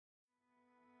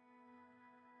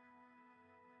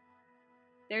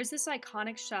There's this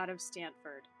iconic shot of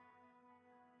Stanford.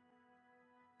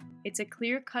 It's a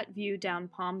clear-cut view down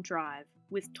Palm Drive,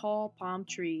 with tall palm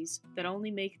trees that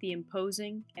only make the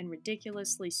imposing and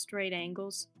ridiculously straight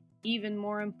angles even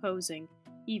more imposing,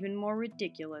 even more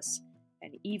ridiculous,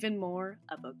 and even more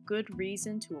of a good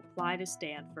reason to apply to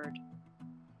Stanford.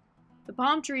 The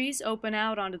palm trees open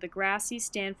out onto the grassy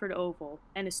Stanford Oval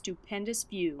and a stupendous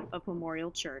view of Memorial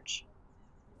Church.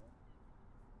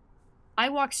 I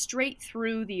walk straight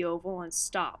through the Oval and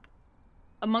stop.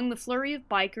 Among the flurry of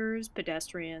bikers,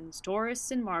 pedestrians, tourists,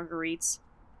 and marguerites,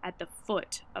 at the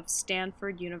foot of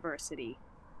Stanford University,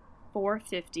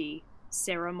 450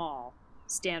 Serra Mall,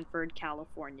 Stanford,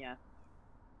 California.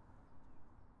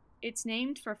 It's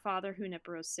named for Father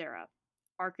Junipero Serra,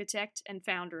 architect and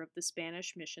founder of the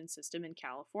Spanish mission system in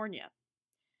California.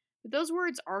 But those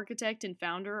words architect and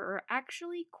founder are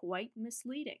actually quite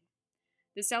misleading.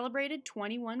 The celebrated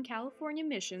 21 California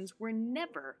missions were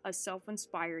never a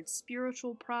self-inspired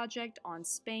spiritual project on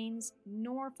Spain's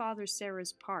nor Father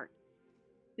Serra's part.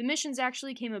 The missions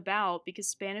actually came about because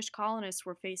Spanish colonists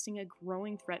were facing a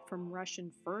growing threat from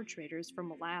Russian fur traders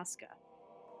from Alaska.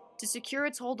 To secure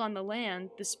its hold on the land,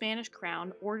 the Spanish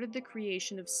crown ordered the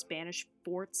creation of Spanish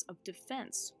forts of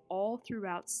defense all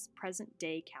throughout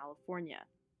present-day California.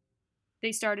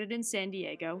 They started in San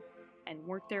Diego and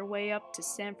worked their way up to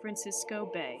San Francisco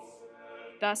Bay.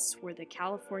 Thus were the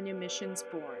California missions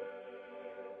born.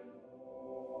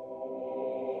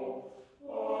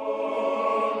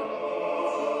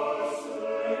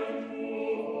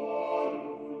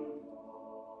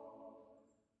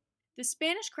 The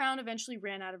Spanish crown eventually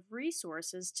ran out of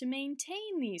resources to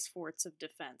maintain these forts of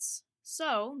defense,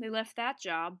 so they left that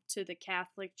job to the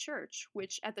Catholic Church,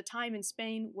 which at the time in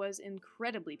Spain was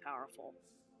incredibly powerful.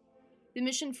 The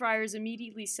mission friars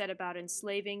immediately set about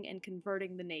enslaving and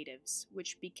converting the natives,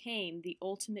 which became the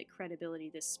ultimate credibility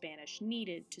the Spanish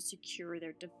needed to secure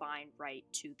their divine right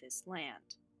to this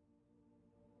land.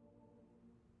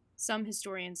 Some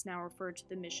historians now refer to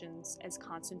the missions as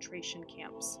concentration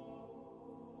camps.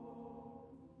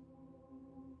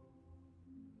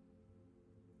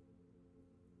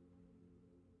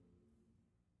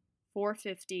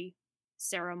 .450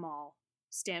 Serra Mall,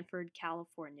 Stanford,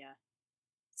 California.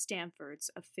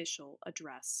 Stanford's official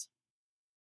address.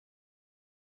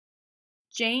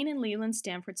 Jane and Leland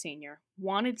Stanford Sr.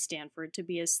 wanted Stanford to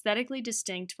be aesthetically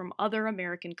distinct from other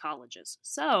American colleges,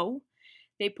 so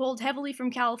they pulled heavily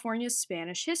from California's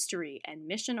Spanish history and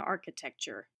mission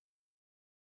architecture.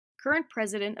 Current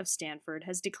president of Stanford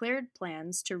has declared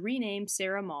plans to rename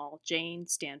Serra Mall Jane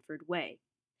Stanford Way.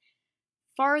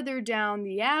 Farther down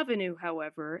the avenue,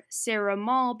 however, Serra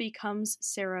Mall becomes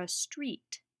Serra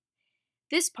Street.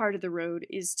 This part of the road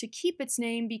is to keep its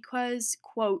name because,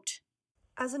 quote,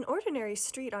 as an ordinary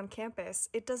street on campus,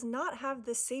 it does not have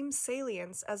the same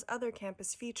salience as other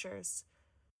campus features.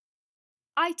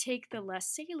 I take the less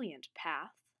salient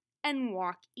path and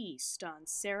walk east on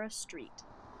Serra Street.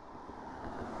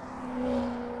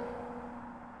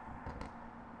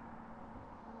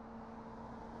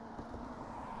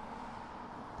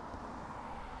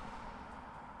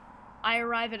 I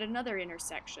arrive at another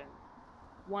intersection,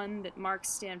 one that marks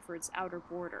Stanford's outer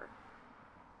border.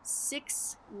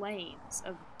 6 lanes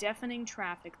of deafening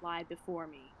traffic lie before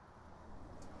me.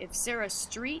 If Serra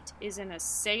Street isn't a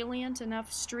salient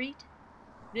enough street,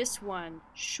 this one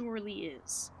surely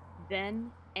is,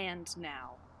 then and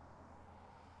now.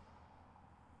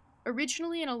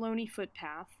 Originally an Ohlone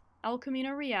footpath, El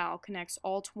Camino Real connects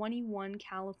all 21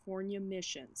 California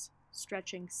missions,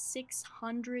 stretching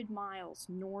 600 miles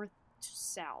north to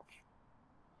south.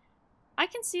 I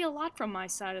can see a lot from my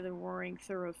side of the roaring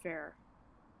thoroughfare.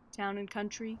 Town and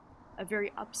country, a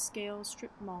very upscale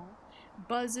strip mall,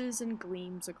 buzzes and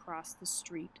gleams across the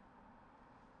street.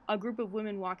 A group of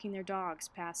women walking their dogs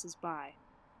passes by.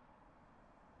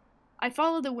 I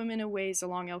follow the women a ways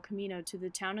along El Camino to the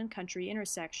town and country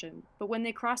intersection, but when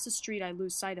they cross the street, I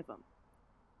lose sight of them.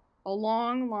 A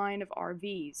long line of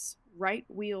RVs, right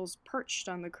wheels perched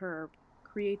on the curb,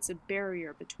 creates a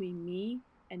barrier between me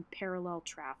and parallel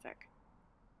traffic.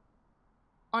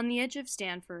 On the edge of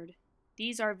Stanford,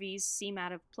 these RVs seem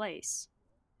out of place,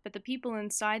 but the people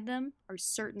inside them are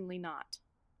certainly not.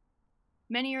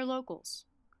 Many are locals,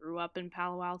 grew up in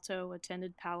Palo Alto,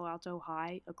 attended Palo Alto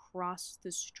High across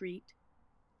the street.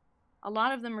 A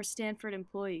lot of them are Stanford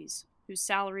employees whose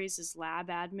salaries as lab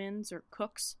admins or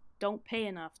cooks don't pay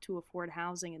enough to afford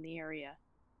housing in the area.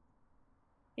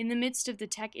 In the midst of the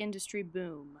tech industry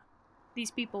boom,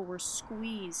 these people were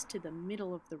squeezed to the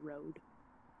middle of the road,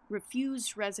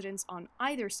 refused residence on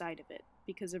either side of it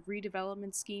because of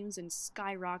redevelopment schemes and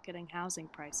skyrocketing housing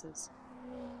prices.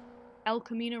 El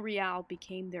Camino Real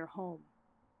became their home.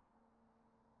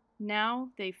 Now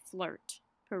they flirt,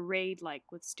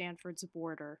 parade-like with Stanford's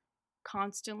border,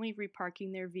 constantly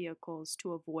reparking their vehicles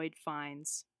to avoid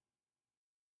fines.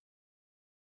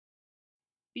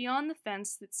 Beyond the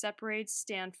fence that separates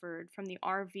Stanford from the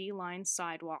RV-lined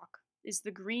sidewalk is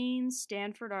the green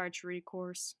Stanford archery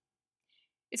course.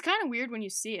 It's kind of weird when you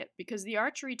see it, because the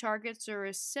archery targets are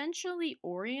essentially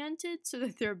oriented so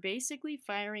that they're basically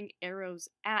firing arrows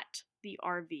at the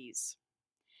RVs.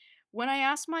 When I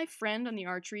asked my friend on the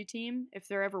archery team if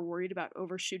they're ever worried about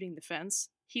overshooting the fence,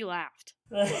 he laughed.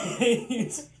 We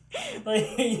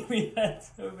had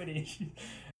so many issues.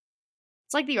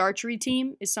 It's like the archery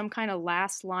team is some kind of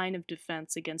last line of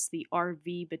defense against the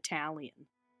RV battalion.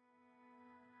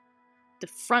 The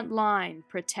front line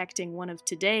protecting one of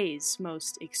today's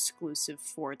most exclusive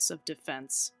forts of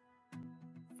defense.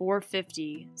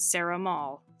 450 Sarah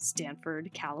Mall,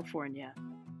 Stanford, California.